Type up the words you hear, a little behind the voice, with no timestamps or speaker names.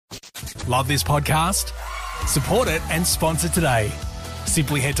Love this podcast? Support it and sponsor today.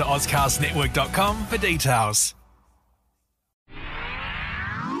 Simply head to ozcastnetwork.com for details.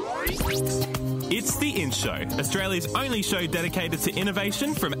 It's The In Show, Australia's only show dedicated to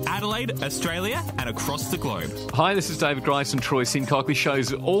innovation from Adelaide, Australia and across the globe. Hi, this is David Grice and Troy Sincock. This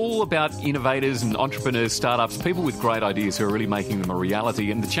show's all about innovators and entrepreneurs, startups, people with great ideas who are really making them a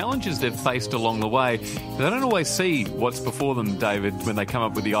reality, and the challenges they've faced along the way. They don't always see what's before them, David, when they come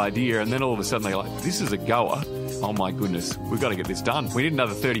up with the idea, and then all of a sudden they're like, this is a goer. Oh my goodness, we've got to get this done. We need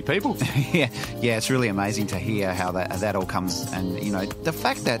another 30 people. Yeah, it's really amazing to hear how that all comes. And, you know, the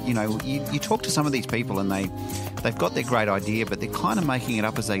fact that, you know, you talk to some of these people and they've got their great idea, but they're kind of making it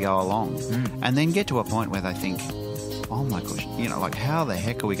up as they go along. And then get to a point where they think, oh my gosh, you know, like how the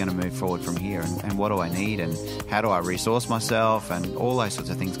heck are we going to move forward from here? And what do I need? And how do I resource myself? And all those sorts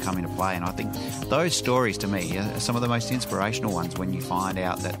of things come into play. And I think those stories to me are some of the most inspirational ones when you find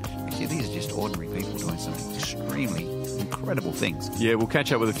out that actually these are just ordinary people doing some extremely incredible things. Yeah, we'll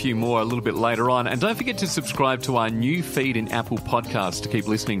catch up with a few more a little bit later on. And don't forget to subscribe to our new feed in Apple Podcasts to keep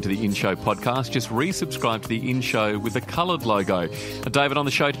listening to the In Show podcast. Just resubscribe to the In Show with the coloured logo. David, on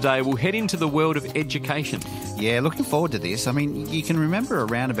the show today, we'll head into the world of education. Yeah, looking forward to this. I mean, you can remember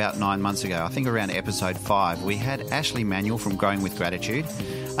around about 9 months ago, I think around episode 5, we had Manuel from Growing with Gratitude.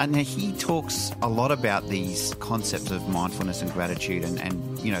 And he talks a lot about these concepts of mindfulness and gratitude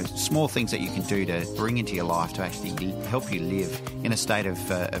and you know, small things that you can do to bring into your life to actually help you live in a state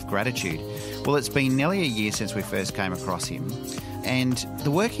of gratitude. Well, it's been nearly a year since we first came across him. And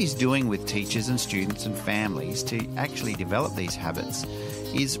the work he's doing with teachers and students and families to actually develop these habits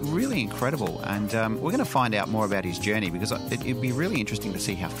is really incredible. And we're going to find out more about his journey because it'd be really interesting to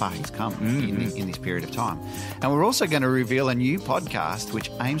see how far he's come in this period of time. And we're also going to reveal a new podcast which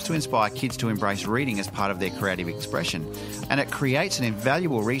aims to inspire kids to embrace reading as part of their creative expression. And it creates an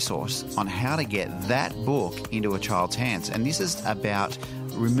invaluable resource on how to get that book into a child's hands. And this is about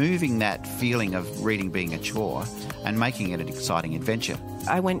removing that feeling of reading being a chore and making it an exciting adventure.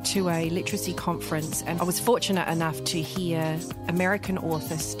 I went to a LiTracey conference and I was fortunate enough to hear American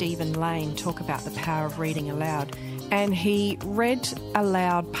author Stephen Lane talk about the power of reading aloud. And he read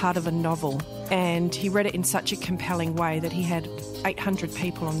aloud part of a novel, and he read it in such a compelling way that he had 800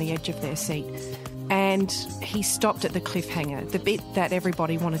 people on the edge of their seat. And he stopped at the cliffhanger, the bit that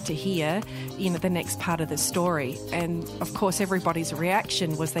everybody wanted to hear, you know, the next part of the story. And, of course, everybody's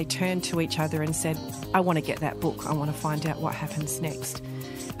reaction was they turned to each other and said, I want to get that book. I want to find out what happens next.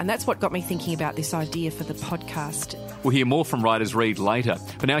 And that's what got me thinking about this idea for the podcast. We'll hear more from Writers Read later.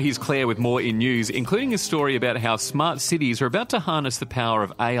 But now here's Claire with more in news, including a story about how smart cities are about to harness the power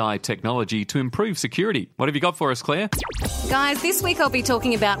of AI technology to improve security. What have you got for us, Claire? Guys, this week I'll be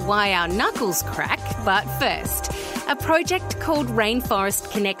talking about why our knuckles crack, but first, a project called Rainforest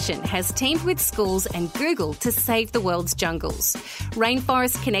Connection has teamed with schools and Google to save the world's jungles.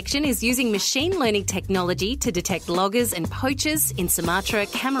 Rainforest Connection is using machine learning technology to detect loggers and poachers in Sumatra,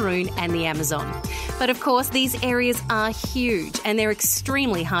 Cameroon and the Amazon. But of course, these areas are huge and they're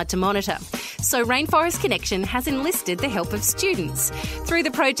extremely hard to monitor. So Rainforest Connection has enlisted the help of students. Through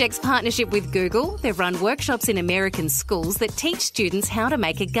the project's partnership with Google, they've run workshops in American schools that teach students how to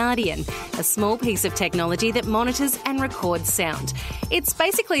make a Guardian, a small piece of technology that monitors and records sound. It's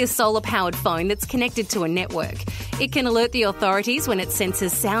basically a solar-powered phone that's connected to a network. It can alert the authorities when it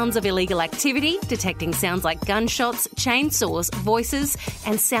senses sounds of illegal activity, detecting sounds like gunshots, chainsaws, voices,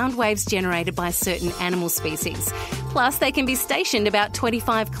 and sound waves generated by certain animal species. Plus, they can be stationed about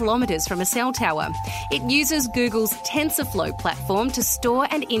 25 kilometres from a cell tower. It uses Google's TensorFlow platform to store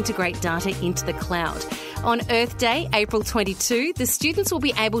and integrate data into the cloud. On Earth Day, April 22, the students will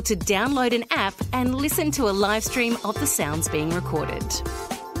be able to download an app and listen to a live stream of the sounds being recorded.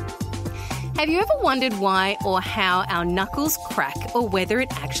 Have you ever wondered why or how our knuckles crack or whether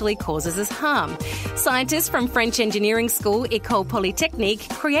it actually causes us harm? Scientists from French engineering school École Polytechnique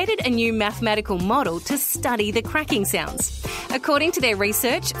created a new mathematical model to study the cracking sounds. According to their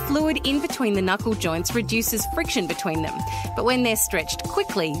research, fluid in between the knuckle joints reduces friction between them. But when they're stretched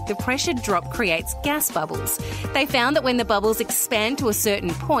quickly, the pressure drop creates gas bubbles. They found that when the bubbles expand to a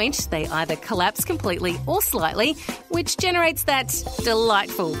certain point, they either collapse completely or slightly, which generates that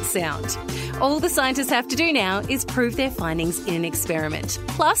delightful sound. All the scientists have to do now is prove their findings in an experiment.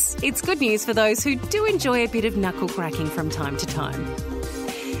 Plus, it's good news for those who do enjoy a bit of knuckle cracking from time to time.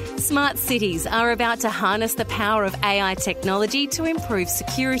 Smart cities are about to harness the power of AI technology to improve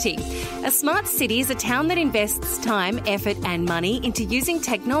security. A smart city is a town that invests time, effort and money into using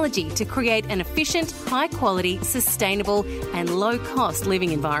technology to create an efficient, high-quality, sustainable and low-cost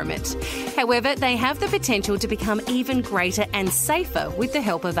living environment. However, they have the potential to become even greater and safer with the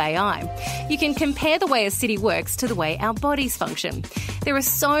help of AI. You can compare the way a city works to the way our bodies function. There are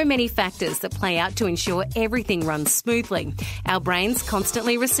so many factors that play out to ensure everything runs smoothly. Our brains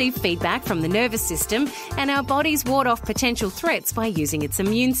constantly receive feedback from the nervous system, and our bodies ward off potential threats by using its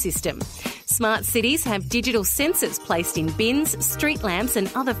immune system. Smart cities have digital sensors placed in bins, street lamps and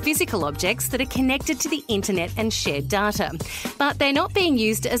other physical objects that are connected to the internet and shared data. But they're not being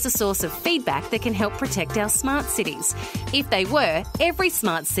used as a source of feedback that can help protect our smart cities. If they were, every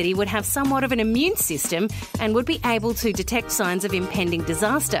smart city would have somewhat of an immune system and would be able to detect signs of impending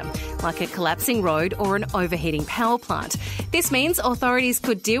disaster, like a collapsing road or an overheating power plant. This means authorities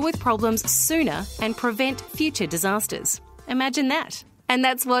could deal with problems sooner and prevent future disasters. Imagine that. And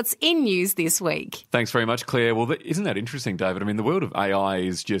that's what's in news this week. Thanks very much, Claire. Well, isn't that interesting, David? I mean, the world of AI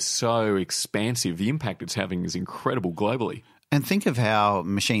is just so expansive. The impact it's having is incredible globally. And think of how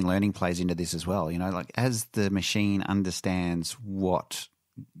machine learning plays into this as well. You know, like as the machine understands what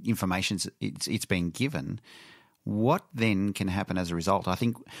information it's being given, what then can happen as a result? I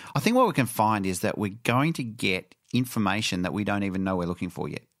think what we can find is that we're going to get information that we don't even know we're looking for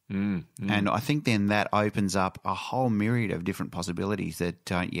yet. And I think then that opens up a whole myriad of different possibilities that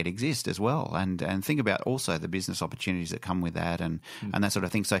don't yet exist as well. And think about also the business opportunities that come with that and that sort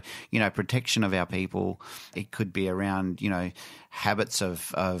of thing. So, you know, protection of our people, it could be around, you know, habits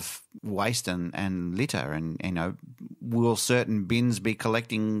of waste and litter and, you know, will certain bins be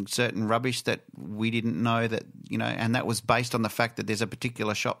collecting certain rubbish that we didn't know that, you know, and that was based on the fact that there's a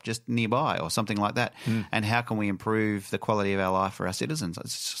particular shop just nearby or something like that. And how can we improve the quality of our life for our citizens?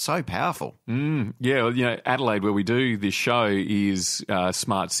 It's so powerful. Yeah, well, you know, Adelaide, where we do this show, is a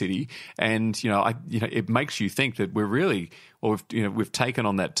smart city, and it makes you think that we're really, well, we've taken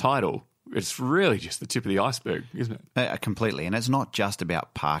on that title. It's really just the tip of the iceberg, isn't it? Completely. And it's not just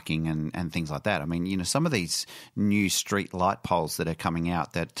about parking and things like that. I mean, you know, some of these new street light poles that are coming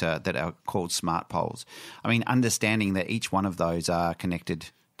out that are called smart poles. I mean, understanding that each one of those are connected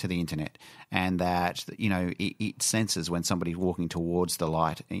to the internet and that, you know, it senses when somebody's walking towards the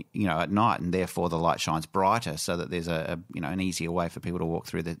light, you know, at night, and therefore the light shines brighter so that there's an easier way for people to walk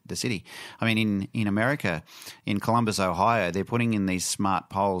through the city. I mean, in America, in Columbus, Ohio, they're putting in these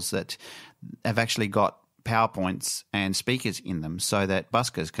smart poles that have actually got power points and speakers in them so that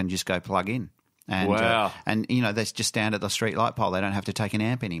buskers can just go plug in. And, wow. And you know, they just stand at the street light pole. They don't have to take an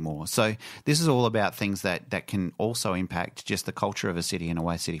amp anymore. So this is all about things that can also impact just the culture of a city and the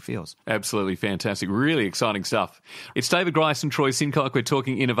way a city feels. Absolutely fantastic. Really exciting stuff. It's David Grice and Troy Sincock. We're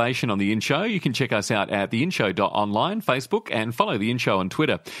talking innovation on The In Show. You can check us out at theinshow.online, Facebook, and follow The In Show on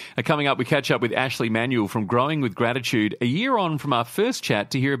Twitter. Coming up, we catch up with Ashley Manuel from Growing with Gratitude, a year on from our first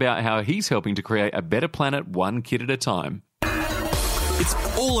chat, to hear about how he's helping to create a better planet one kid at a time. It's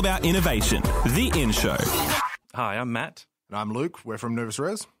all about innovation. The In Show. Hi, I'm Matt. And I'm Luke. We're from Nervous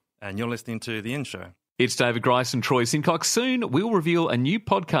Res. And you're listening to The In Show. It's David Grice and Troy Sincock. Soon we'll reveal a new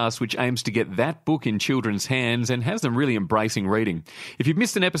podcast which aims to get that book in children's hands and has them really embracing reading. If you've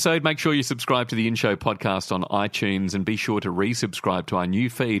missed an episode, make sure you subscribe to The In Show podcast on iTunes and be sure to resubscribe to our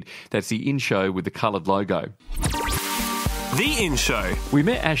new feed. That's The In Show with the coloured logo. The In Show. We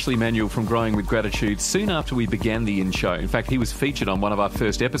met Ashley Manuel from Growing with Gratitude soon after we began The In Show. In fact, he was featured on one of our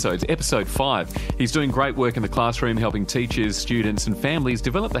first episodes, episode 5. He's doing great work in the classroom, helping teachers, students and families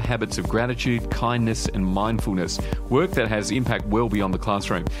develop the habits of gratitude, kindness and mindfulness, work that has impact well beyond the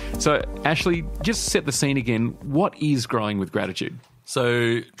classroom. So, Ashley, just set the scene again. What is Growing with Gratitude?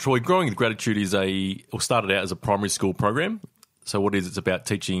 So, Troy, Growing with Gratitude started out as a primary school program. So what it is, it's about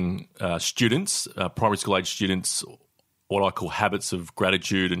teaching students, primary school age students, what I call habits of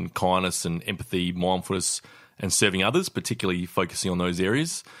gratitude and kindness and empathy, mindfulness and serving others, particularly focusing on those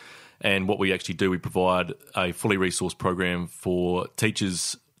areas. And what we actually do, we provide a fully resourced program for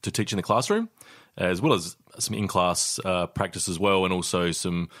teachers to teach in the classroom, as well as some in-class practice as well, and also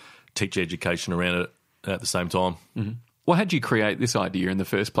some teacher education around it at the same time. Mm-hmm. Well, how did you create this idea in the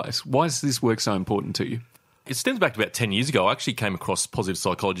first place? Why is this work so important to you? It stems back to about 10 years ago. I actually came across positive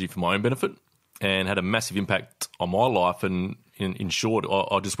psychology for my own benefit and had a massive impact on my life. And in short,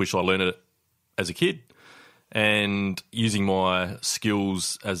 I just wish I learned it as a kid. And using my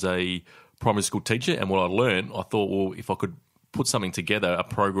skills as a primary school teacher and what I learned, I thought, well, if I could put something together, a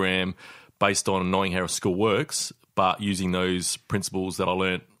program based on knowing how a school works, but using those principles that I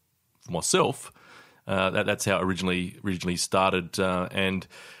learned for myself, That's how it originally started, and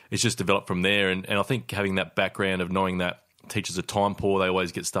it's just developed from there. And I think having that background of knowing that teachers are time poor, they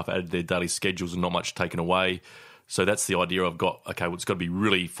always get stuff added to their daily schedules and not much taken away. So that's the idea I've got. Okay, well, it's got to be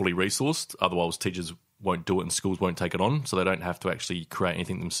really fully resourced. Otherwise, teachers won't do it and schools won't take it on. So they don't have to actually create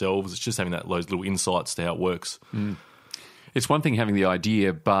anything themselves. It's just having those little insights to how it works. Mm. It's one thing having the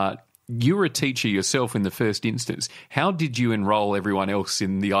idea, but you were a teacher yourself in the first instance. How did you enrol everyone else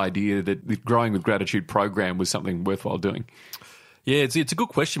in the idea that the Growing with Gratitude program was something worthwhile doing? Yeah, it's a good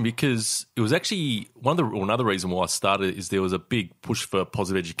question, because it was actually another reason why I started is there was a big push for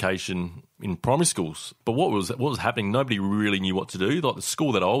positive education in primary schools. But what was happening, nobody really knew what to do. Like the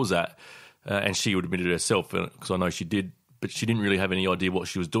school that I was at, and she would admit it herself, because I know she did, but she didn't really have any idea what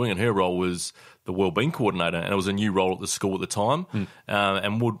she was doing, and her role was the wellbeing coordinator, and it was a new role at the school at the time.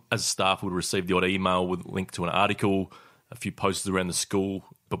 And as a staff, would receive the odd email with a link to an article, a few posters around the school,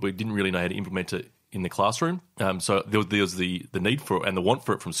 but we didn't really know how to implement it in the classroom. So there was the need for it and the want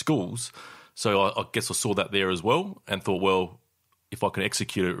for it from schools. So I guess I saw that there as well and thought, well, if I can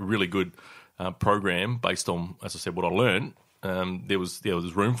execute a really good program based on, as I said, what I learned, there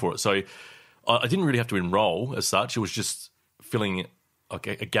was room for it. So I didn't really have to enrol as such. It was just filling a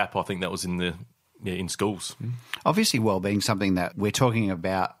gap, I think, that was in schools. Obviously, wellbeing something that we're talking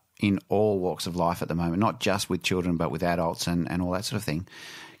about in all walks of life at the moment, not just with children, but with adults and all that sort of thing.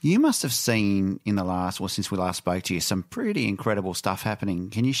 You must have seen since we last spoke to you, some pretty incredible stuff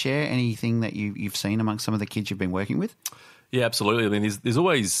happening. Can you share anything that you've seen amongst some of the kids you've been working with? Yeah, absolutely. I mean, there's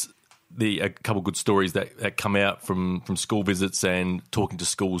always a couple of good stories that come out from school visits and talking to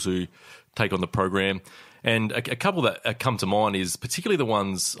schools who take on the program. And a couple that come to mind is particularly the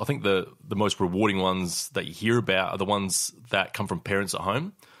ones, I think the most rewarding ones that you hear about are the ones that come from parents at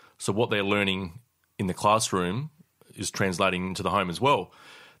home. So what they're learning in the classroom is translating into the home as well.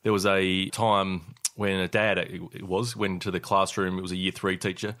 There was a time when a dad went to the classroom. It was a year 3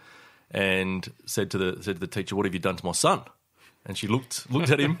 teacher, and said to the teacher, "What have you done to my son?" And she looked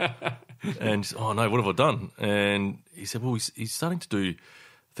at him, and "Oh no, what have I done?" And he said, "Well, he's starting to do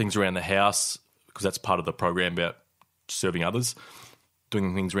things around the house, because that's part of the program about serving others,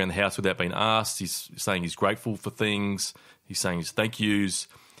 doing things around the house without being asked. He's saying he's grateful for things. He's saying his thank yous,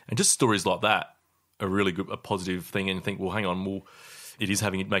 and just stories like that are really good, a positive thing." And you think, well, hang on, it is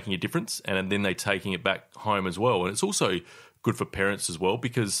making a difference, and then they're taking it back home as well. And it's also good for parents as well,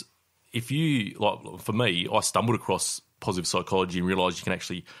 because for me, I stumbled across positive psychology and realised you can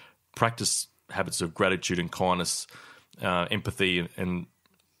actually practice habits of gratitude and kindness, empathy, and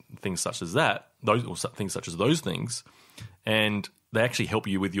things such as that. Things such as those things, and they actually help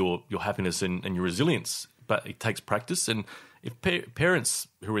you with your happiness and your resilience. But it takes practice, and if parents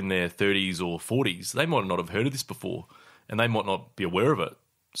who are in their 30s or 40s, they might not have heard of this before, and they might not be aware of it.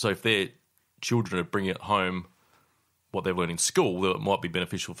 So if their children are bringing it home, what they've learned in school, it might be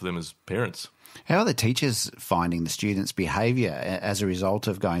beneficial for them as parents. How are the teachers finding the students' behaviour as a result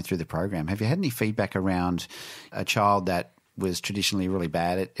of going through the program? Have you had any feedback around a child that was traditionally really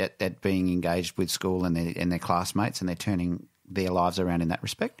bad at being engaged with school and their classmates, and they're turning their lives around in that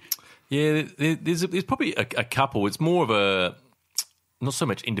respect? Yeah, there's probably a couple. It's more of a, not so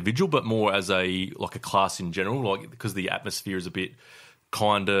much individual, but more as a class in general, because the atmosphere is a bit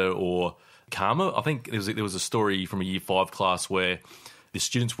kinder or calmer. I think there was a story from a year 5 class where the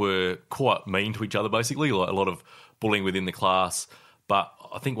students were quite mean to each other, basically, a lot of bullying within the class. But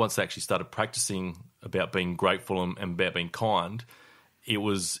I think once they actually started practicing about being grateful and about being kind, it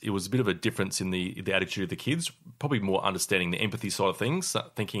was a bit of a difference in the attitude of the kids, probably more understanding the empathy side of things,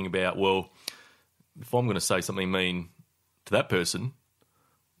 thinking about, well, if I'm going to say something mean to that person,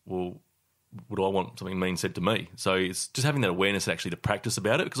 well, would I want something mean said to me? So it's just having that awareness actually to practice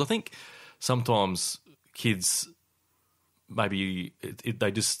about it, because I think sometimes kids, maybe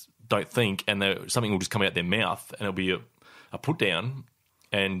they just don't think, and something will just come out their mouth and it'll be a put down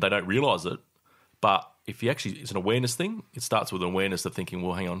and they don't realise it. But if you actually, it's an awareness thing. It starts with an awareness of thinking,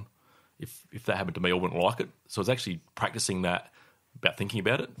 well, hang on, if that happened to me, I wouldn't like it. So it's actually practicing that, about thinking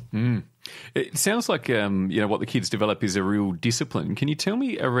about it. Mm. It sounds like what the kids develop is a real discipline. Can you tell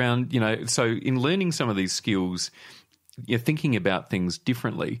me around, so in learning some of these skills, you're thinking about things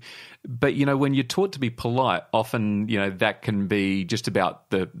differently. But, when you're taught to be polite, often, that can be just about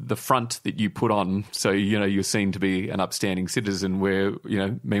the front that you put on. So, you're seen to be an upstanding citizen where,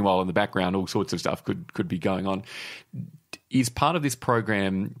 meanwhile in the background, all sorts of stuff could be going on. Is part of this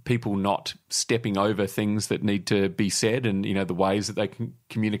program people not stepping over things that need to be said and, the ways that they can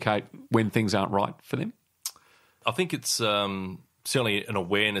communicate when things aren't right for them? I think it's certainly an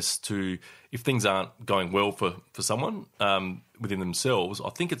awareness to if things aren't going well for someone within themselves, I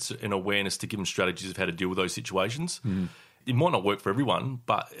think it's an awareness to give them strategies of how to deal with those situations. It might not work for everyone,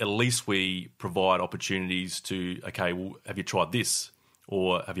 but at least we provide opportunities to, okay, well, have you tried this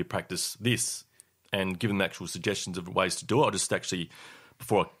or have you practiced this? And give them actual suggestions of ways to do it. I just actually,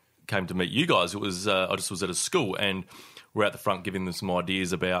 before I came to meet you guys, it was I just was at a school and we're at the front giving them some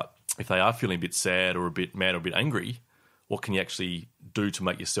ideas about if they are feeling a bit sad or a bit mad or a bit angry, what can you actually do to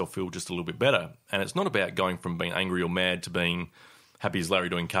make yourself feel just a little bit better? And it's not about going from being angry or mad to being happy as Larry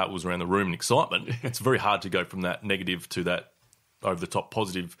doing cartwheels around the room in excitement. It's very hard to go from that negative to that over-the-top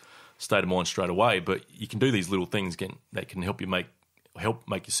positive state of mind straight away. But you can do these little things that can help you make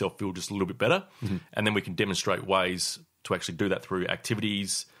yourself feel just a little bit better. And then we can demonstrate ways to actually do that through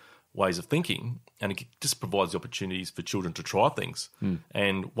activities, ways of thinking, and it just provides the opportunities for children to try things.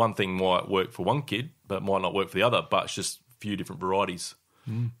 And one thing might work for one kid, but it might not work for the other, but it's just a few different varieties.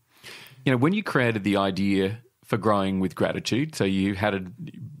 You know, when you created the idea for Growing with Gratitude, so you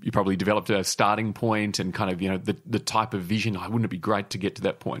probably developed a starting point and kind of, you know, the type of vision, wouldn't it be great to get to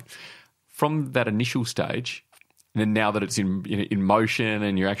that point? From that initial stage, and then now that it's in motion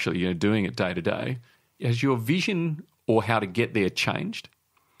and you're actually, you know, doing it day to day, has your vision or how to get there changed?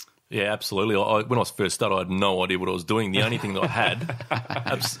 Yeah, absolutely. When I first started, I had no idea what I was doing. The only thing that I had,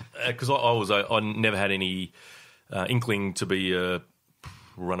 because I never had any inkling to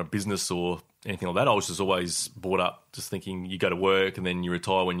run a business or anything like that. I was just always brought up just thinking you go to work and then you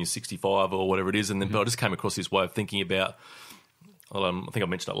retire when you're 65 or whatever it is. And then but I just came across this way of thinking about, I think I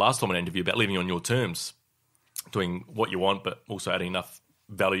mentioned it last time in an interview, about living on your terms, doing what you want, but also adding enough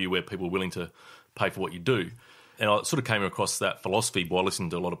value where people are willing to pay for what you do. And I sort of came across that philosophy by listening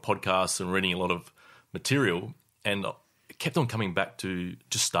to a lot of podcasts and reading a lot of material, and it kept on coming back to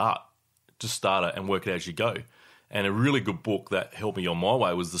just start it and work it as you go. And a really good book that helped me on my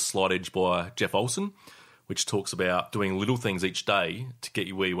way was The Slight Edge by Jeff Olson, which talks about doing little things each day to get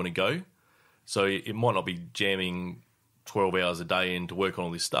you where you want to go. So it might not be jamming 12 hours a day in to work on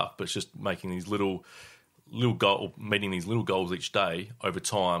all this stuff, but it's just making these meeting these little goals each day over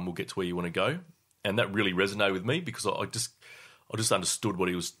time will get to where you want to go. And that really resonated with me because I just understood what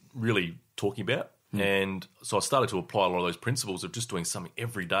he was really talking about. And so I started to apply a lot of those principles of just doing something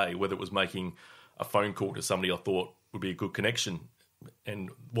every day, whether it was making a phone call to somebody I thought would be a good connection. And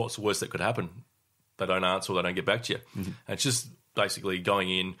what's the worst that could happen? They don't answer or they don't get back to you. And it's just basically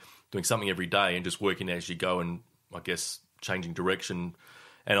going in, doing something every day and just working as you go and, I guess, changing direction.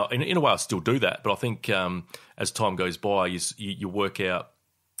 And in a way I still do that. But I think as time goes by, you work out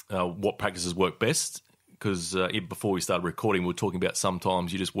what practices work best, because before we started recording, we were talking about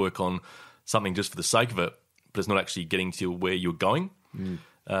sometimes you just work on something just for the sake of it, but it's not actually getting to where you're going,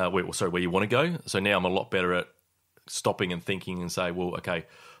 where you want to go. So now I'm a lot better at stopping and thinking and say, well, okay,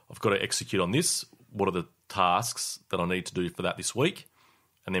 I've got to execute on this. What are the tasks that I need to do for that this week?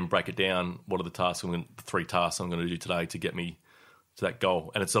 And then break it down. What are the 3 tasks I'm going to do today to get me to that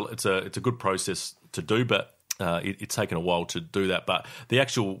goal? And it's a good process to do, but it's taken a while to do that. But the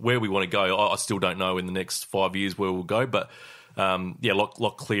actual where we want to go, I still don't know in the next 5 years where we'll go. But a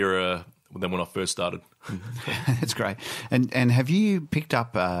lot clearer than when I first started. That's great. And have you picked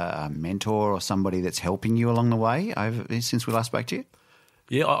up a mentor or somebody that's helping you along the way since we last spoke to you?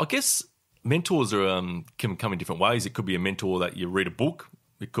 Yeah, I guess mentors can come in different ways. It could be a mentor that you read a book.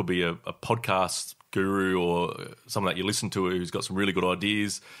 It could be a podcast guru or someone that you listen to who's got some really good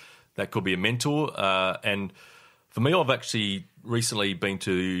ideas. That could be a mentor. And for me, I've actually recently been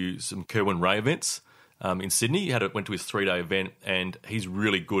to some Kerwin Ray events in Sydney. Went to his 3-day event, and he's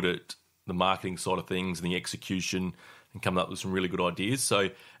really good at the marketing side of things and the execution and coming up with some really good ideas. So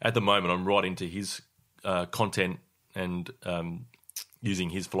at the moment, I'm right into his content and using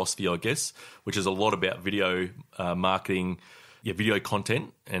his philosophy, I guess, which is a lot about video marketing, video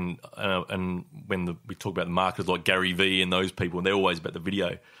content. And when we talk about the marketers like Gary Vee and those people, they're always about the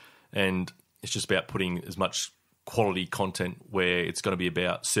video. And it's just about putting as much quality content where it's going to be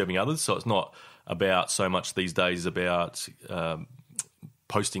about serving others. So it's not about so much these days about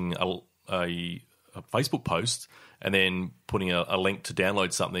posting a Facebook post and then putting a link to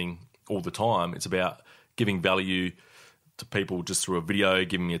download something all the time. It's about giving value to people just through a video,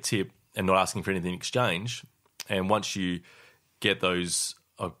 giving me a tip and not asking for anything in exchange. And once you get those,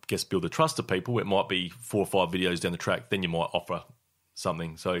 I guess, build the trust of people, it might be 4 or 5 videos down the track, then you might offer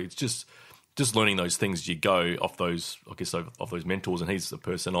something. So it's just learning those things as you go off those mentors, and he's the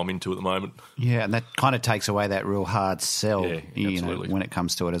person I'm into at the moment. Yeah, and that kind of takes away that real hard sell, absolutely. When it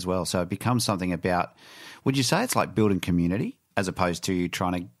comes to it as well. So it becomes something about, would you say it's like building community? as opposed to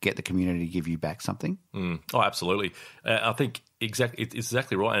trying to get the community to give you back something? Oh, absolutely. I think it's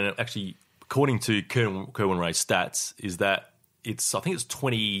exactly right. And actually, according to Kerwin Ray's stats, is that I think it's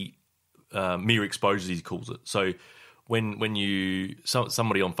 20 mere exposures, he calls it. So when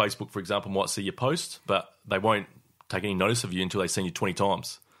somebody on Facebook, for example, might see your post, but they won't take any notice of you until they've seen you 20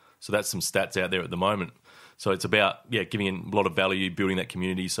 times. So that's some stats out there at the moment. So it's about giving a lot of value, building that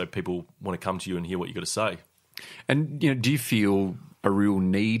community, so people want to come to you and hear what you got to say. And do you feel a real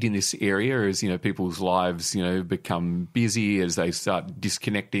need in this area as people's lives become busy, as they start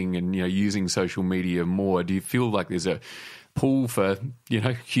disconnecting and using social media more? Do you feel like there's a pull for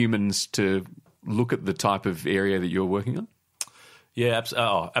humans to look at the type of area that you're working on? Yeah,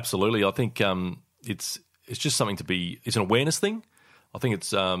 absolutely. I think it's just something it's an awareness thing. I think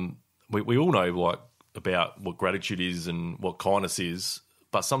it's we all know about what gratitude is and what kindness is,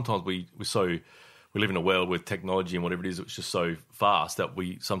 but sometimes we live in a world with technology and whatever it is, it's just so fast that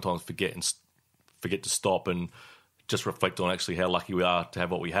we sometimes forget to stop and just reflect on actually how lucky we are to have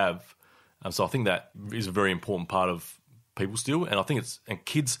what we have. So I think that is a very important part of people still, and I think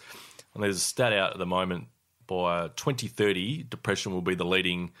kids. And there's a stat out at the moment, by 2030, depression will be the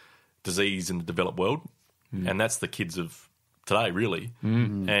leading disease in the developed world, and that's the kids of today, really.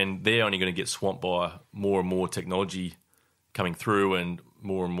 And they're only going to get swamped by more and more technology coming through and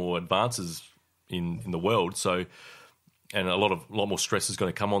more advances in the world. So, and a lot more stress is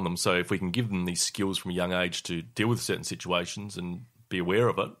going to come on them. So if we can give them these skills from a young age to deal with certain situations and be aware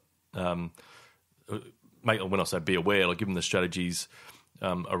of it, when I say be aware, give them the strategies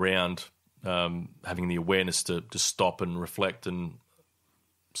around having the awareness to stop and reflect, and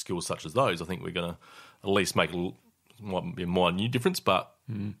skills such as those, I think we're going to at least make might be a minor difference, but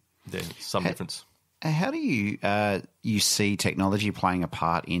there's some difference. How do you see technology playing a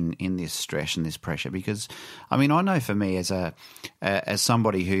part in this stress and this pressure? Because, I mean, I know for me as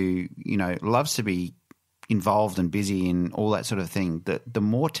somebody who loves to be involved and busy in all that sort of thing, the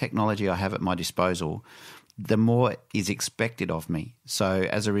more technology I have at my disposal, the more is expected of me. So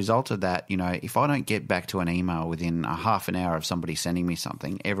as a result of that, if I don't get back to an email within a half an hour of somebody sending me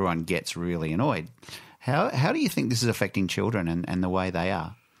something, everyone gets really annoyed. How do you think this is affecting children and the way they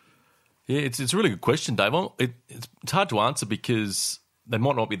are? Yeah, it's a really good question, Dave. It's hard to answer because they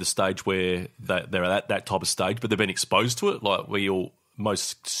might not be the stage where they're at that type of stage, but they've been exposed to it.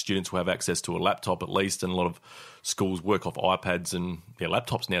 Most students will have access to a laptop at least, and a lot of schools work off iPads and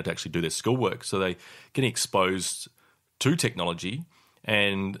laptops now to actually do their schoolwork. So they're getting exposed to technology,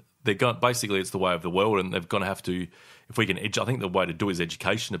 and they're going, basically it's the way of the world, and they're going to have to, if we can, I think the way to do it is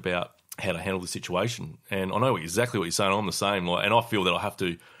education about how to handle the situation. And I know exactly what you're saying. I'm the same, and I feel that I have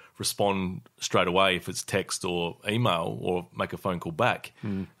to respond straight away if it's text or email or make a phone call back.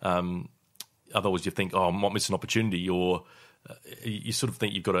 Otherwise you think, I might miss an opportunity, or you sort of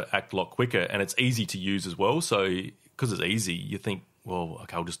think you've got to act a lot quicker, and it's easy to use as well. So because it's easy, you think, well,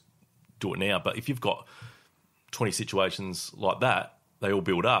 okay, I'll just do it now. But if you've got 20 situations like that, they all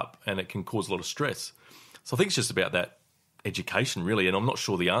build up and it can cause a lot of stress. So I think it's just about that education, really, and I'm not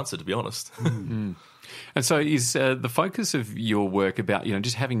sure the answer, to be honest. And so is the focus of your work about,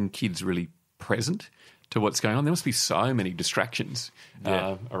 just having kids really present to what's going on? There must be so many distractions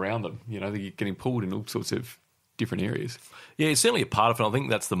around them. They're getting pulled in all sorts of different areas. Yeah, it's certainly a part of it. I think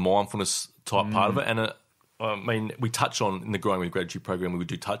that's the mindfulness type part of it. And I mean, we touch on, in the Growing with Gratitude program, we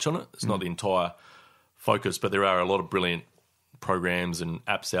do touch on it. It's not the entire focus, but there are a lot of brilliant programs and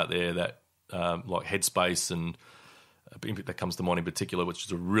apps out there that like Headspace, and that comes to mind in particular, which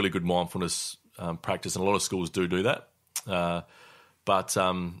is a really good mindfulness practice, and a lot of schools do that. But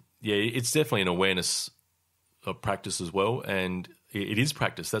it's definitely an awareness of practice as well, and it is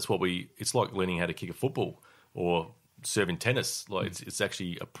practice. That's what it's like learning how to kick a football or serving tennis. It's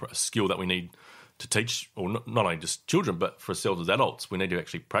actually a skill that we need to teach, or not only just children, but for ourselves as adults. We need to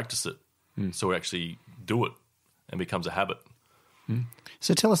actually practice it, so we actually do it and becomes a habit.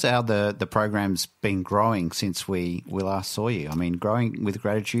 So tell us how the program's been growing since we last saw you. I mean, Growing with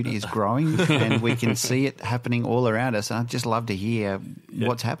Gratitude is growing, and we can see it happening all around us. I'd just love to hear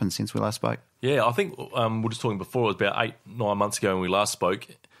what's happened since we last spoke. Yeah, I think we were just talking before, it was about 8-9 months ago when we last spoke,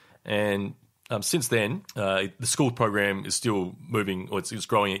 and since then, the school program is still moving, or it's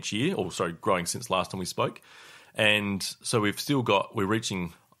growing each year, growing since last time we spoke. And so we're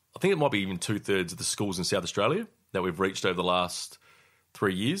reaching, I think it might be even 2/3 of the schools in South Australia that we've reached over the last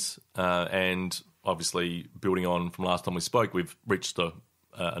 3 years. And obviously, building on from last time we spoke, we've reached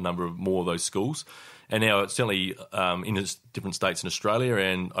a number of more of those schools. And now it's certainly in different states in Australia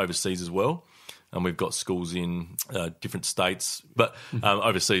and overseas as well. and we've got schools in different states, but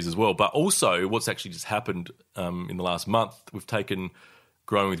overseas as well. But also what's actually just happened in the last month, we've taken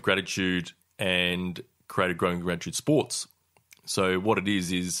Growing with Gratitude and created Growing with Gratitude Sports. So what it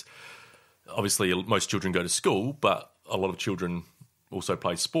is obviously most children go to school, but a lot of children also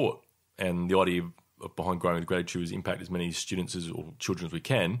play sport. And the idea behind Growing with Gratitude is impact as many students or children as we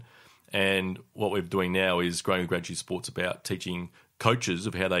can. And what we're doing now is Growing with Gratitude Sports about teaching coaches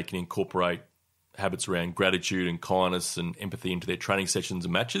of how they can incorporate habits around gratitude and kindness and empathy into their training sessions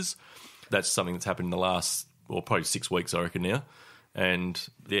and matches. That's something that's happened in the last, probably 6 weeks, I reckon now. And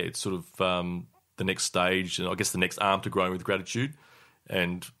yeah, it's sort of the next stage, and I guess the next arm to Growing with Gratitude.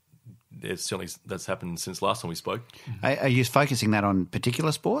 And it's certainly that's happened since last time we spoke. Are you focusing that on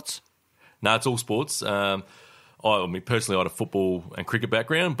particular sports? No, it's all sports. I mean, personally, I had a football and cricket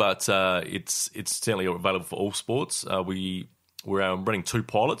background, but it's certainly available for all sports. We're running 2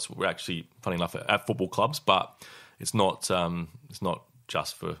 pilots. We're actually, funny enough, at football clubs, but it's not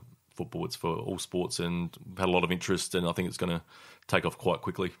just for football. It's for all sports, and we've had a lot of interest, and I think it's going to take off quite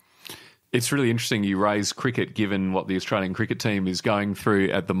quickly. It's really interesting you raise cricket, given what the Australian cricket team is going through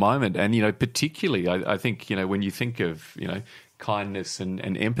at the moment. And, particularly, I think, when you think of, kindness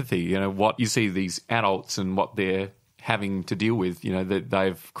and empathy, what you see these adults and what they're having to deal with, that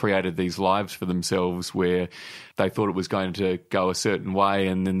they've created these lives for themselves where they thought it was going to go a certain way,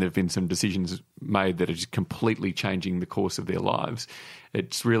 and then there've been some decisions made that are just completely changing the course of their lives.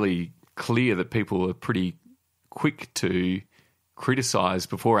 It's really clear that people are pretty quick to criticise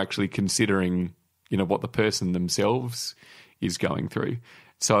before actually considering, what the person themselves is going through.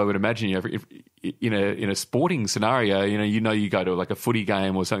 So I would imagine, if in a sporting scenario, you go to like a footy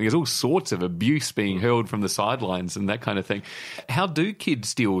game or something, there's all sorts of abuse being hurled from the sidelines and that kind of thing. How do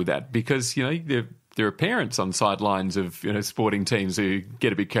kids deal with that? Because there are parents on sidelines of sporting teams who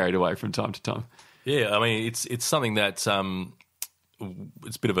get a bit carried away from time to time. Yeah, I mean it's something that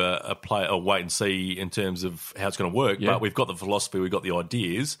it's a bit of a wait and see in terms of how it's going to work. Yeah. But we've got the philosophy, we've got the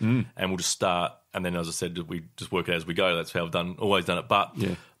ideas, and we'll just start. And then, as I said, we just work it as we go. That's how I've always done it. But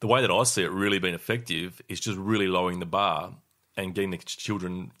the way that I see it really being effective is just really lowering the bar and getting the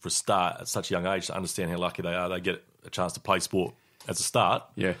children for a start at such a young age to understand how lucky they are. They get a chance to play sport as a start.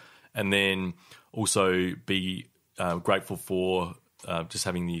 Yeah. And then also be grateful for just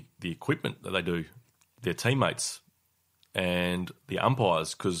having the equipment that they do, their teammates, and the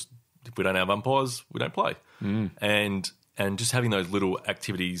umpires, because if we don't have umpires, we don't play. And just having those little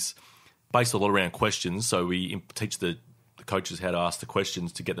activities based a lot around questions. So we teach the coaches how to ask the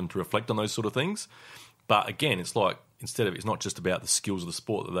questions to get them to reflect on those sort of things. But again, it's like it's not just about the skills of the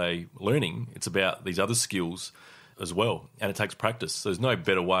sport that they're learning, it's about these other skills as well. And it takes practice. So there's no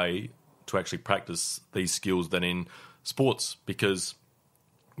better way to actually practice these skills than in sports, because,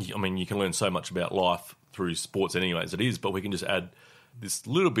 I mean, you can learn so much about life through sports anyway as it is, but we can just add this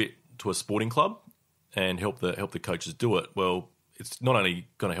little bit to a sporting club and help the coaches do it. Well, it's not only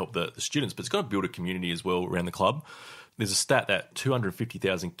going to help the students, but it's going to build a community as well around the club. There's a stat that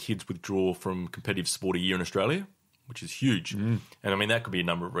 250,000 kids withdraw from competitive sport a year in Australia, which is huge. And I mean, that could be a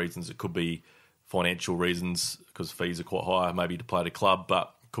number of reasons. It could be financial reasons, because fees are quite high, maybe to play at a club,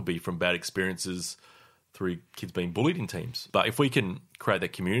 but it could be from bad experiences through kids being bullied in teams. But if we can create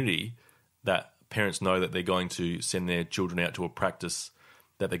that community that parents know that they're going to send their children out to a practice,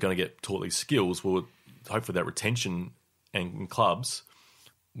 that they're going to get taught these skills, well, hopefully that retention and clubs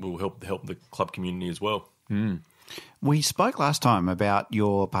will help the club community as well. We spoke last time about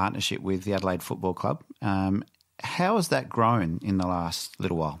your partnership with the Adelaide Football Club. How has that grown in the last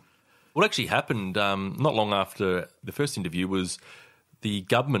little while? What actually happened not long after the first interview was the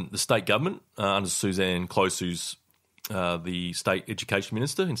state government, under Suzanne Close, who's the state education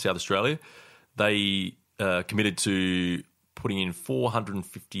minister in South Australia, they committed to putting in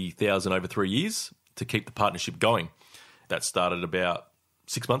 $450,000 over 3 years to keep the partnership going. That started about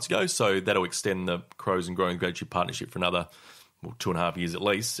 6 months ago, so that'll extend the Crows and Growing Gratitude partnership for another 2.5 years at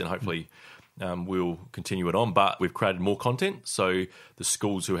least, and hopefully we'll continue it on. But we've created more content, so the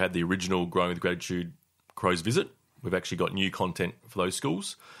schools who had the original Growing with Gratitude Crows visit, we've actually got new content for those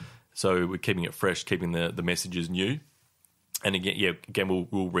schools. So we're keeping it fresh, keeping the messages new. And again,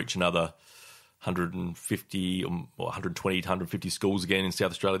 we'll reach another 150 or 120 to 150 schools again in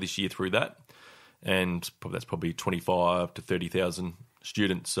South Australia this year through that. And that's probably 25 to 30,000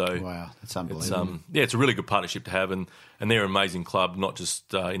 students. So wow, that's unbelievable. It's a really good partnership to have, and they're an amazing club, not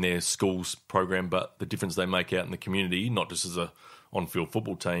just in their schools program, but the difference they make out in the community, not just as a on-field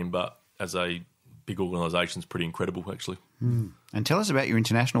football team, but as a big organisation. Is pretty incredible, actually. And tell us about your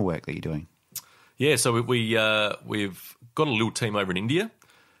international work that you're doing. Yeah, so we've got a little team over in India,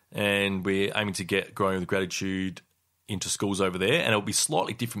 and we're aiming to get Growing with Gratitude into schools over there, and it'll be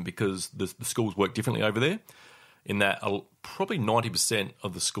slightly different because the schools work differently over there, in that probably 90%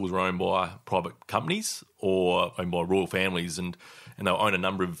 of the schools are owned by private companies or owned by royal families, and they'll own a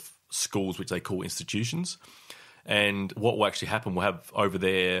number of schools which they call institutions. And what will actually happen, we'll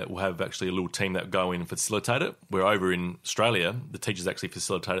have actually a little team that will go in and facilitate it, where over in Australia, the teachers actually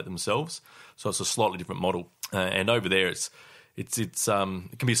facilitate it themselves. So it's a slightly different model. And over there, it can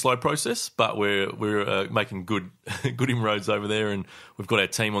be a slow process, but we're making good inroads over there, and we've got our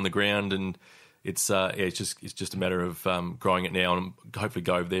team on the ground, and it's just a matter of growing it now, and hopefully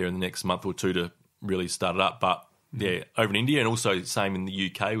go over there in the next month or two to really start it up. But yeah, over in India, and also same in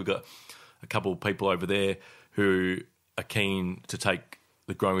the UK, we've got a couple of people over there who are keen to take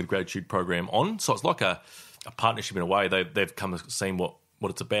the Growing with Gratitude program on. So it's like a partnership in a way. They've come and seen what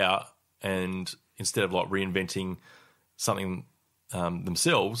it's about, and instead of like reinventing something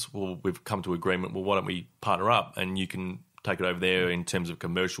themselves, we've come to agreement, why don't we partner up, and you can take it over there in terms of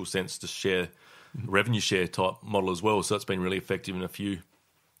commercial sense to share, revenue share type model as well. So it's been really effective in a few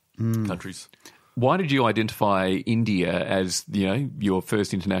countries. Why did you identify India as, your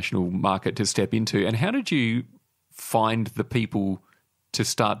first international market to step into, and how did you find the people to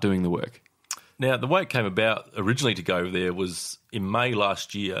start doing the work? Now, the way it came about originally to go over there was in May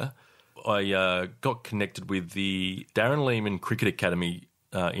last year. I got connected with the Darren Lehman Cricket Academy,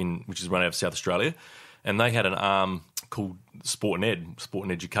 which is run out of South Australia, and they had an arm called Sport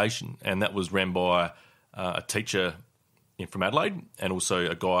and Education, and that was ran by a teacher from Adelaide and also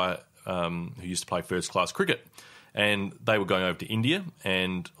a guy who used to play first-class cricket. And they were going over to India,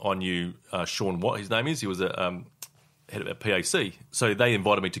 and I knew Sean Watt, his name is. He was a head of a PAC. So they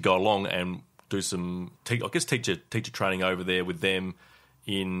invited me to go along and do some, teacher training over there with them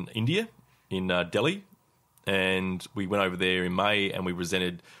in India, in Delhi. And we went over there in May, and we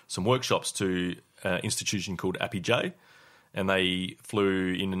presented some workshops to an institution called APJ. And they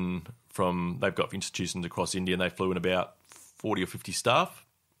flew in they've got institutions across India, and they flew in about 40 or 50 staff.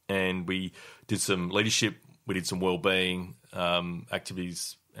 And we did some leadership, we did some wellbeing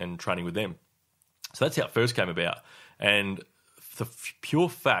activities and training with them. So that's how it first came about. And the pure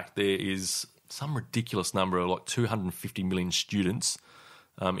fact there is some ridiculous number of like 250 million students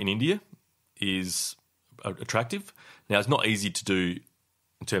in India is attractive. Now, it's not easy to do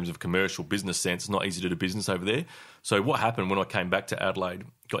in terms of commercial business sense. It's not easy to do business over there. So what happened when I came back to Adelaide,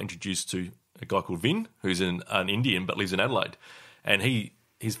 got introduced to a guy called Vin, who's an Indian but lives in Adelaide. And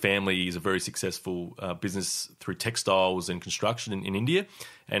his family is a very successful business through textiles and construction in India.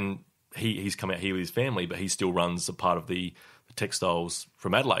 And he's come out here with his family, but he still runs a part of the textiles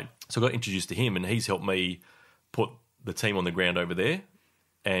from Adelaide. So I got introduced to him, and he's helped me put the team on the ground over there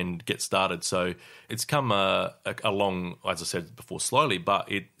and get started. So it's come along, as I said before, slowly, but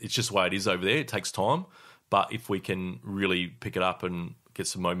it's just the way it is over there. It takes time. But if we can really pick it up and get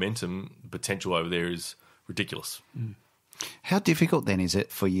some momentum, the potential over there is ridiculous. Mm. How difficult then is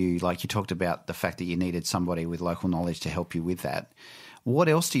it for you? Like you talked about the fact that you needed somebody with local knowledge to help you with that. What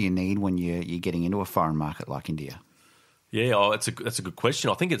else do you need when you're getting into a foreign market like India? Yeah, that's a good question.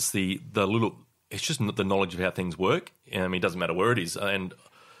 I think it's it's just the knowledge of how things work. I mean, it doesn't matter where it is, and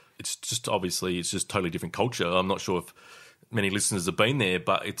it's just totally different culture. I'm not sure if many listeners have been there,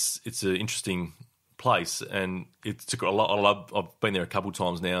 but it's an interesting place, and it's a lot. I've been there a couple of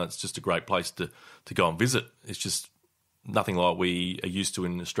times now. It's just a great place to go and visit. It's just nothing like we are used to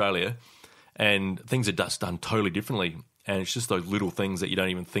in Australia, and things are just done totally differently. And it's just those little things that you don't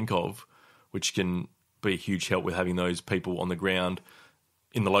even think of, which can be a huge help with having those people on the ground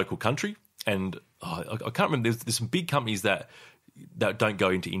in the local country. And I can't remember, there's some big companies that don't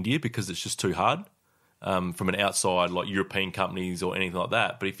go into India because it's just too hard from an outside, like European companies or anything like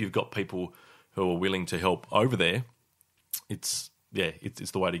that. But if you've got people who are willing to help over there, it's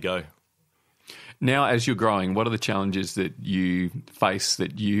the way to go. Now, as you're growing, what are the challenges that you face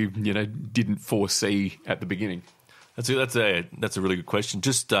that you didn't foresee at the beginning? That's a really good question.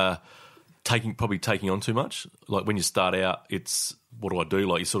 Just taking on too much. Like when you start out, it's what do I do?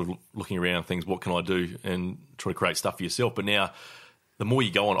 Like you're sort of looking around things, what can I do, and try to create stuff for yourself. But now, the more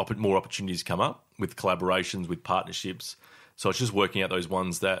you go on, more opportunities come up with collaborations, with partnerships. So it's just working out those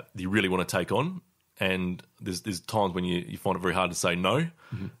ones that you really want to take on. And there's times when you find it very hard to say no,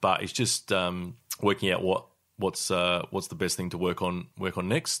 but it's just working out what's the best thing to work on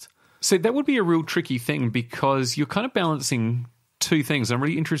next. So that would be a real tricky thing because you're kind of balancing two things. I'm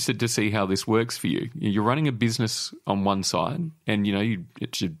really interested to see how this works for you. You're running a business on one side, and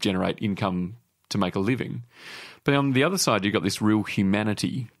it should generate income to make a living, but on the other side, you've got this real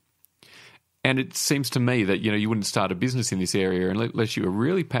humanity. And it seems to me that, you wouldn't start a business in this area unless you were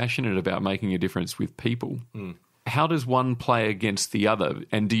really passionate about making a difference with people. How does one play against the other?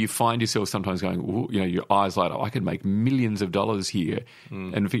 And do you find yourself sometimes going, ooh, your eyes light up, I could make millions of dollars here.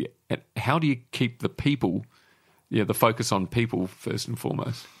 And how do you keep the people, the focus on people first and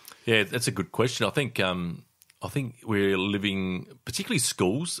foremost? Yeah, that's a good question. I think we're living, particularly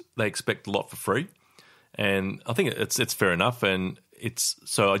schools, they expect a lot for free. And I think it's fair enough. And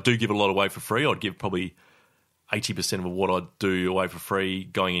so I do give a lot away for free. I'd give probably 80% of what I do away for free,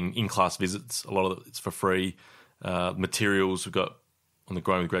 going in-class visits. A lot of it's for free. Materials we've got on the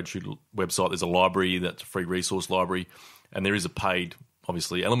Growing with Gratitude website. There's a library that's a free resource library, and there is a paid,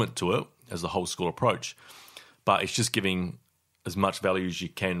 obviously, element to it as the whole school approach. But it's just giving as much value as you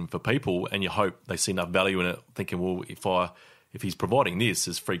can for people, and you hope they see enough value in it, thinking, well, if he's providing this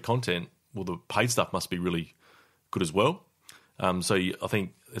as free content, well, the paid stuff must be really good as well. So I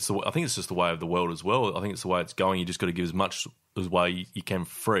think it's just the way of the world as well. I think it's the way it's going. You just got to give as much as way you can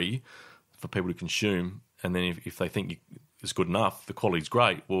free for people to consume, and then if they think it's good enough, the quality's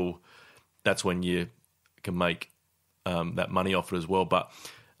great, well, that's when you can make that money off it as well. But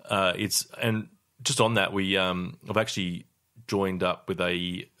and just on that, I've actually joined up with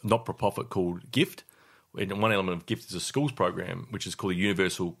a not-for-profit called GIFT. And one element of GIFT is a schools program, which is called the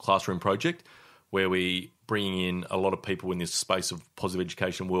Universal Classroom Project, where we bring in a lot of people in this space of positive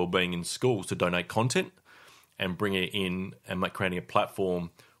education wellbeing in schools to donate content and bring it in and creating a platform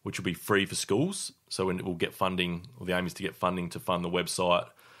which will be free for schools. So when it will get funding, or the aim is to get funding to fund the website,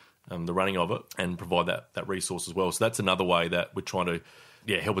 the running of it, and provide that resource as well. So that's another way that we're trying to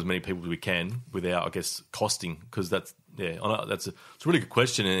help as many people as we can without, I guess, costing, because it's a really good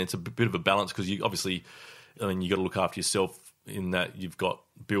question, and it's a bit of a balance, because you obviously, you got to look after yourself in that you've got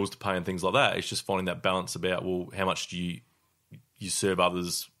bills to pay and things like that. It's just finding that balance about, well, how much do you serve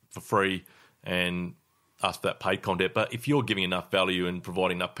others for free and ask for that paid content. But if you're giving enough value and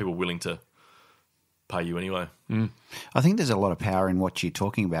providing enough, people willing to pay you anyway. I think there's a lot of power in what you're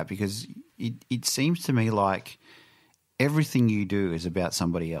talking about, because it seems to me like everything you do is about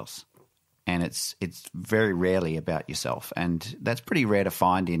somebody else, and it's very rarely about yourself. And that's pretty rare to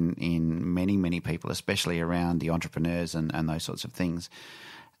find in many, many people, especially around the entrepreneurs and those sorts of things.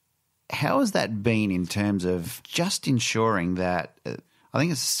 How has that been in terms of just ensuring that I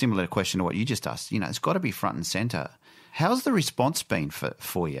think it's a similar question to what you just asked. It's got to be front and centre. How's the response been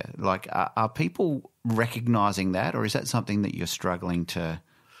for you? Like, are people recognising that, or is that something that you're struggling to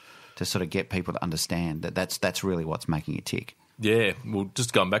sort of get people to understand that that's really what's making it tick? Yeah, well,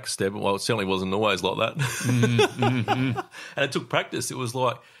 just going back a step, well, it certainly wasn't always like that. And it took practice. It was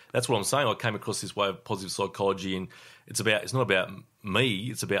like, that's what I'm saying. I came across this way of positive psychology, and it's not about me,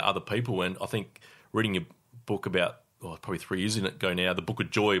 it's about other people. And I think reading a book about, probably 3 years ago now, The Book of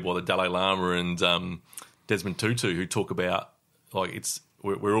Joy by the Dalai Lama and Desmond Tutu, who talk about, like,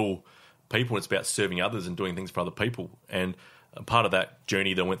 we're all people, and it's about serving others and doing things for other people. And part of that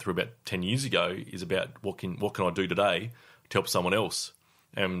journey that I went through about 10 years ago is about what can I do today to help someone else.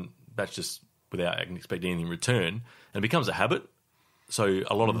 And that's just without expecting anything in return. And it becomes a habit. So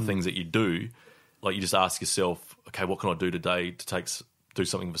a lot of the things that you do, like, you just ask yourself, okay, what can I do today to do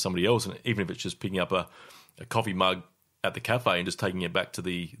something for somebody else? And even if it's just picking up a coffee mug at the cafe and just taking it back to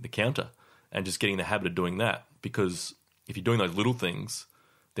the counter and just getting the habit of doing that. Because if you're doing those little things,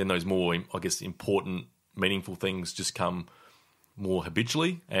 then those more, I guess, important, meaningful things just come more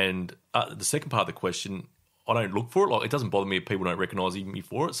habitually. And the second part of the question, I don't look for it. Like, it doesn't bother me if people don't recognise me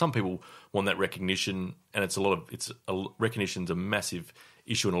for it. Some people want that recognition, and recognition's a massive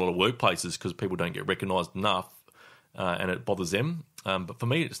issue in a lot of workplaces because people don't get recognised enough, and it bothers them. But for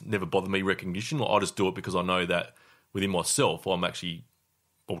me, it's never bothered me, recognition. Like, I just do it because I know that within myself, I'm actually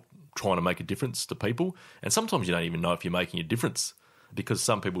trying to make a difference to people. And sometimes you don't even know if you're making a difference, because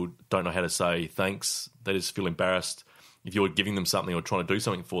some people don't know how to say thanks. They just feel embarrassed. If you're giving them something or trying to do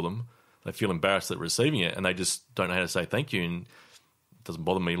something for them, they feel embarrassed at receiving it, and they just don't know how to say thank you. And it doesn't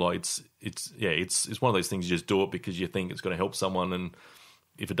bother me. Like, it's one of those things, you just do it because you think it's going to help someone, and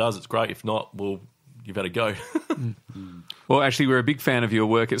if it does, it's great. If not, well, you've had to go. Well, actually, we're a big fan of your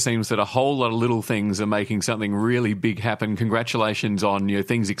work. It seems that a whole lot of little things are making something really big happen. Congratulations on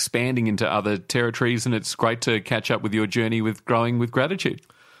things expanding into other territories, and it's great to catch up with your journey with Growing with Gratitude.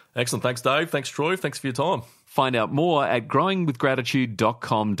 Excellent. Thanks, Dave. Thanks, Troy. Thanks for your time. Find out more at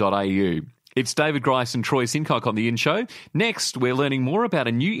growingwithgratitude.com.au. It's David Grice and Troy Sincock on The In Show. Next, we're learning more about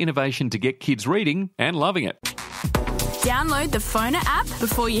a new innovation to get kids reading and loving it. Download the Phoner app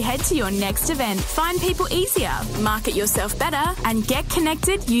before you head to your next event. Find people easier, market yourself better, and get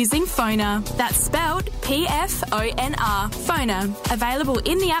connected using Phoner. That's spelled Pfoner. Phoner. Available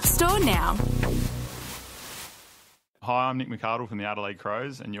in the App Store now. Hi, I'm Nick McArdle from the Adelaide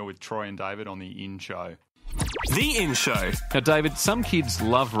Crows, and you're with Troy and David on The In Show. The In Show. Now, David, some kids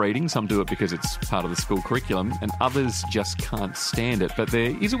love reading. Some do it because it's part of the school curriculum, and others just can't stand it. But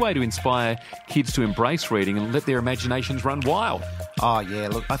there is a way to inspire kids to embrace reading and let their imaginations run wild. Oh, yeah.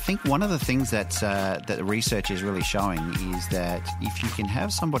 Look, I think one of the things that the research is really showing is that if you can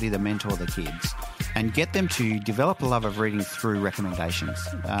have somebody to mentor the kids and get them to develop a love of reading through recommendations,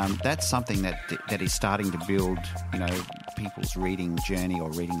 that's something that is starting to build, people's reading journey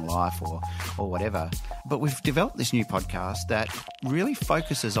or reading life or whatever. But we've developed this new podcast that really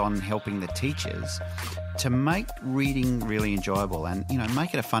focuses on helping the teachers to make reading really enjoyable and,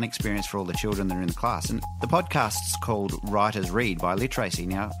 make it a fun experience for all the children that are in the class. And the podcast's called Writers Read by LiTracey.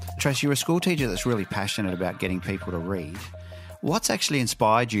 Now, Tracey, you're a school teacher that's really passionate about getting people to read. What's actually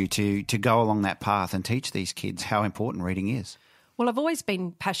inspired you to go along that path and teach these kids how important reading is? Well, I've always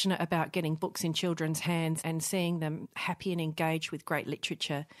been passionate about getting books in children's hands and seeing them happy and engaged with great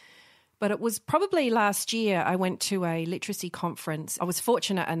literature. But it was probably last year I went to a LiTracey conference. I was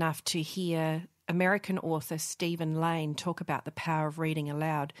fortunate enough to hear American author Stephen Lane talk about the power of reading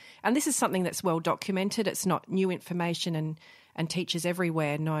aloud. And this is something that's well documented. It's not new information, and teachers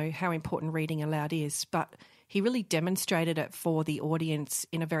everywhere know how important reading aloud is. But he really demonstrated it for the audience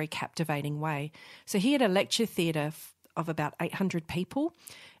in a very captivating way. So he had a lecture theatre of about 800 people,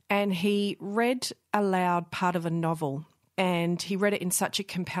 and he read aloud part of a novel. And he read it in such a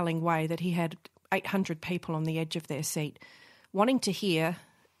compelling way that he had 800 people on the edge of their seat wanting to hear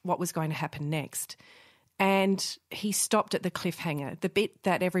what was going to happen next. And he stopped at the cliffhanger, the bit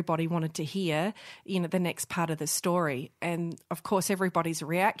that everybody wanted to hear, the next part of the story. And, of course, everybody's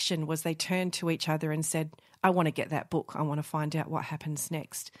reaction was they turned to each other and said, I want to get that book. I want to find out what happens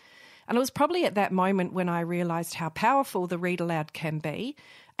next. And it was probably at that moment when I realised how powerful the read aloud can be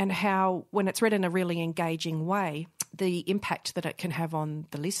and how, when it's read in a really engaging way, the impact that it can have on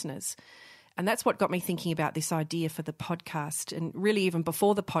the listeners. And that's what got me thinking about this idea for the podcast. And really, even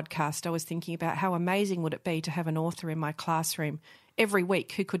before the podcast, I was thinking about how amazing would it be to have an author in my classroom every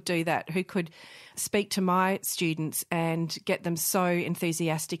week who could do that, who could speak to my students and get them so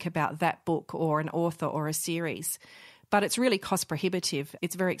enthusiastic about that book or an author or a series. But it's really cost prohibitive.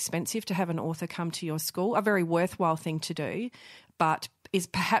 It's very expensive to have an author come to your school, a very worthwhile thing to do, but is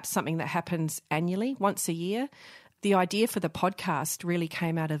perhaps something that happens annually, once a year. The idea for the podcast really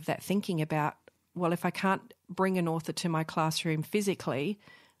came out of that thinking about, well, if I can't bring an author to my classroom physically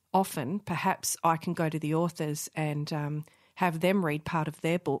often, perhaps I can go to the authors and have them read part of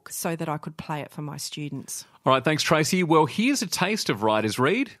their book so that I could play it for my students. All right, thanks, Tracey. Well, here's a taste of Writers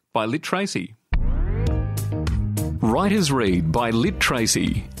Read by LiTracey. Writers Read by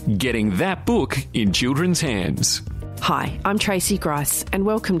LiTracey. Getting that book in children's hands. Hi, I'm Tracey Grice, and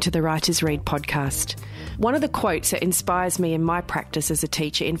welcome to the Writers Read podcast. One of the quotes that inspires me in my practice as a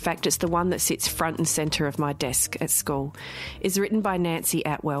teacher, in fact it's the one that sits front and centre of my desk at school, is written by Nancy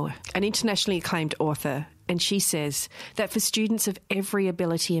Atwell, an internationally acclaimed author, and she says that for students of every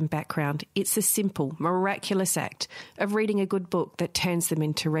ability and background, it's the simple, miraculous act of reading a good book that turns them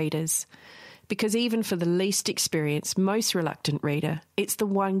into readers. Because even for the least experienced, most reluctant reader, it's the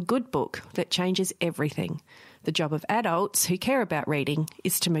one good book that changes everything. The job of adults who care about reading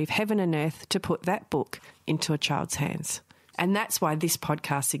is to move heaven and earth to put that book into a child's hands. And that's why this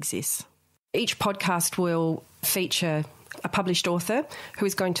podcast exists. Each podcast will feature a published author who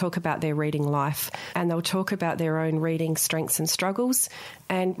is going to talk about their reading life, and they'll talk about their own reading strengths and struggles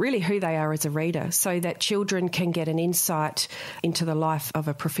and really who they are as a reader, so that children can get an insight into the life of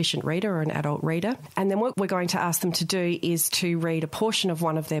a proficient reader or an adult reader. And then what we're going to ask them to do is to read a portion of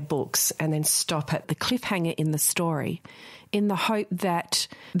one of their books and then stop at the cliffhanger in the story, in the hope that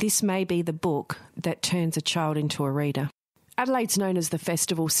this may be the book that turns a child into a reader. Adelaide's known as the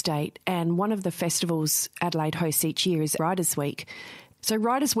festival state, and one of the festivals Adelaide hosts each year is Writers' Week. So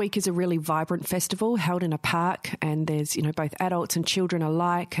Writers' Week is a really vibrant festival held in a park, and there's, both adults and children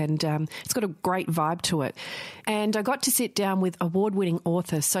alike, and it's got a great vibe to it. And I got to sit down with award-winning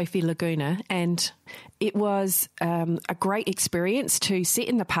author Sophie Laguna, and it was a great experience to sit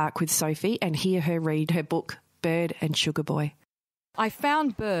in the park with Sophie and hear her read her book, Bird and Sugar Boy. I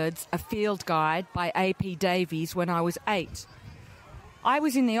found Birds, a field guide by A.P. Davies when I was 8. I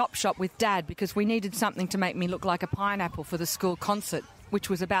was in the op shop with Dad because we needed something to make me look like a pineapple for the school concert, which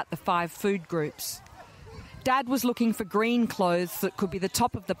was about the 5 food groups. Dad was looking for green clothes that could be the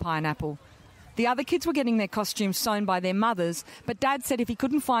top of the pineapple. The other kids were getting their costumes sewn by their mothers, but Dad said if he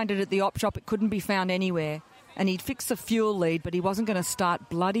couldn't find it at the op shop, it couldn't be found anywhere. And he'd fix the fuel lead, but he wasn't going to start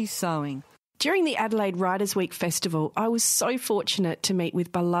bloody sewing. During the Adelaide Writers' Week Festival, I was so fortunate to meet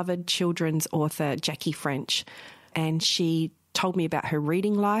with beloved children's author Jackie French. and she told me about her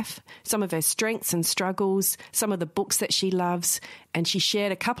reading life, some of her strengths and struggles, some of the books that she loves, and she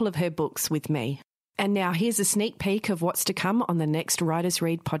shared a couple of her books with me. And now here's a sneak peek of what's to come on the next Writers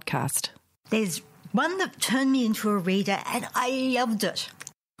Read podcast. There's one that turned me into a reader, and I loved it.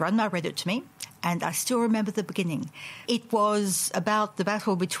 Grandma read it to me, and I still remember the beginning. It was about the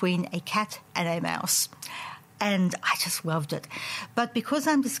battle between a cat and a mouse, and I just loved it. But because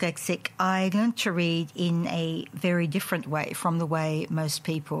I'm dyslexic, I learned to read in a very different way from the way most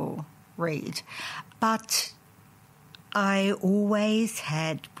people read. But I always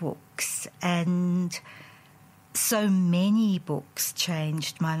had books, and so many books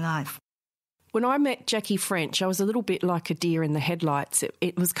changed my life. When I met Jackie French, I was a little bit like a deer in the headlights.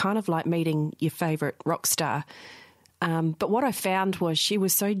 It was kind of like meeting your favourite rock star. But what I found was she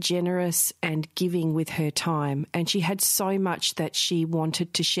was so generous and giving with her time, and she had so much that she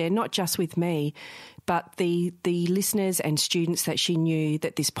wanted to share, not just with me, but the listeners and students that she knew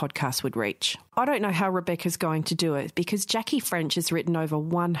that this podcast would reach. I don't know how Rebecca's going to do it because Jackie French has written over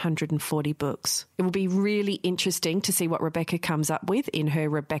 140 books. It will be really interesting to see what Rebecca comes up with in her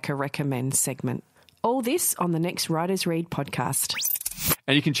Rebecca Recommends segment. All this on the next Writers Read podcast.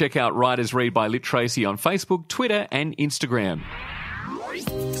 And you can check out Writers Read by LiTracey on Facebook, Twitter and Instagram.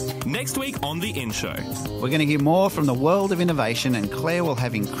 Next week on The In Show. We're going to hear more from the world of innovation, and Claire will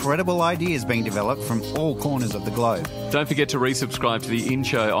have incredible ideas being developed from all corners of the globe. Don't forget to resubscribe to The In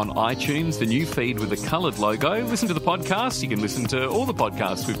Show on iTunes, the new feed with the coloured logo. Listen to the podcast. You can listen to all the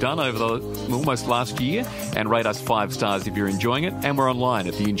podcasts we've done over the almost last year and rate us 5 stars if you're enjoying it. And we're online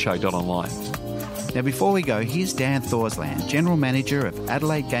at theinshow.online. Now, before we go, here's Dan Thorsland, General Manager of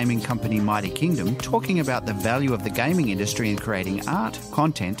Adelaide gaming company Mighty Kingdom, talking about the value of the gaming industry in creating art,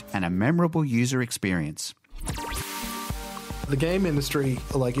 content and a memorable user experience. The game industry,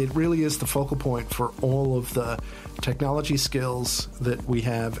 it really is the focal point for all of the technology skills that we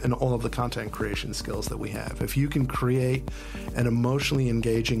have and all of the content creation skills that we have. If you can create an emotionally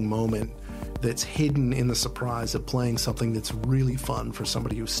engaging moment that's hidden in the surprise of playing something that's really fun for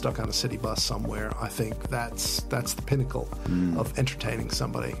somebody who's stuck on a city bus somewhere, I think that's the pinnacle of entertaining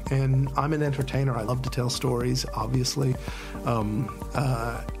somebody. And I'm an entertainer. I love to tell stories, obviously.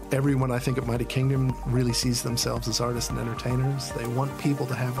 Everyone, I think, at Mighty Kingdom really sees themselves as artists and entertainers. They want people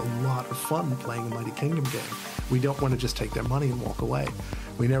to have a lot of fun playing a Mighty Kingdom game. We don't want to just take their money and walk away.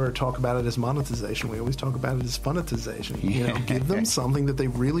 We never talk about it as monetization. We always talk about it as funetization. Yeah. Give them something that they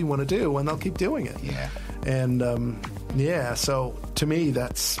really want to do, and they'll keep doing it. Yeah. And, so to me,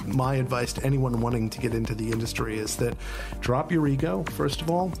 that's my advice to anyone wanting to get into the industry is that drop your ego, first of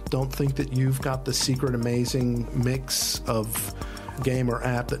all. Don't think that you've got the secret amazing mix of game or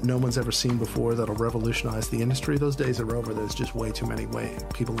app that no one's ever seen before that'll revolutionize the industry. Those days are over. There's just way too many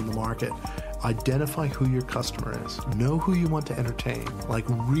people in the market. Identify who your customer is. Know who you want to entertain.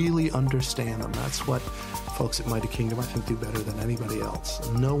 Really understand them. That's what folks at Mighty Kingdom, I think, do better than anybody else.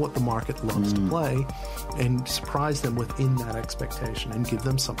 Know what the market loves to play and surprise them within that expectation and give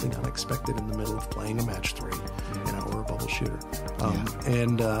them something unexpected in the middle of playing a match 3, or a bubble shooter.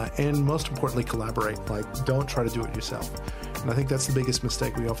 And most importantly, collaborate. Don't try to do it yourself. And I think that's the biggest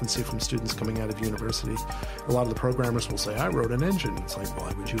mistake we often see from students coming out of university. A lot of the programmers will say, I wrote an engine. It's like,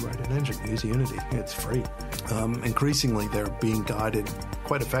 why would you write an engine? Use Unity. It's free. Increasingly, they're being guided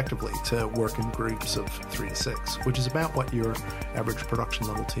quite effectively to work in groups of 3 to 6, which is about what your average production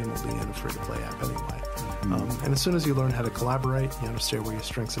level team will be in a free-to-play app anyway. And as soon as you learn how to collaborate, you understand where your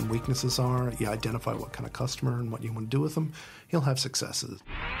strengths and weaknesses are, you identify what kind of customer and what you want to do with them, you'll have successes.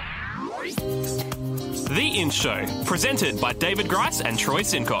 The In Show, presented by David Grice and Troy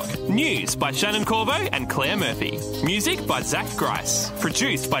Sincock. News by Shannon Corvo and Claire Murphy. Music by Zach Grice.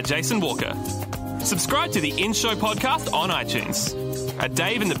 Produced by Jason Walker. Subscribe to the In Show podcast on iTunes. A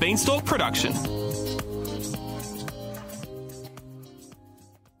Dave and the Beanstalk production.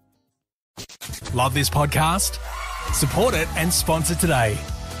 Love this podcast? Support it and sponsor today.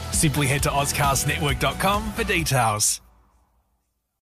 Simply head to AuscastNetwork.com for details.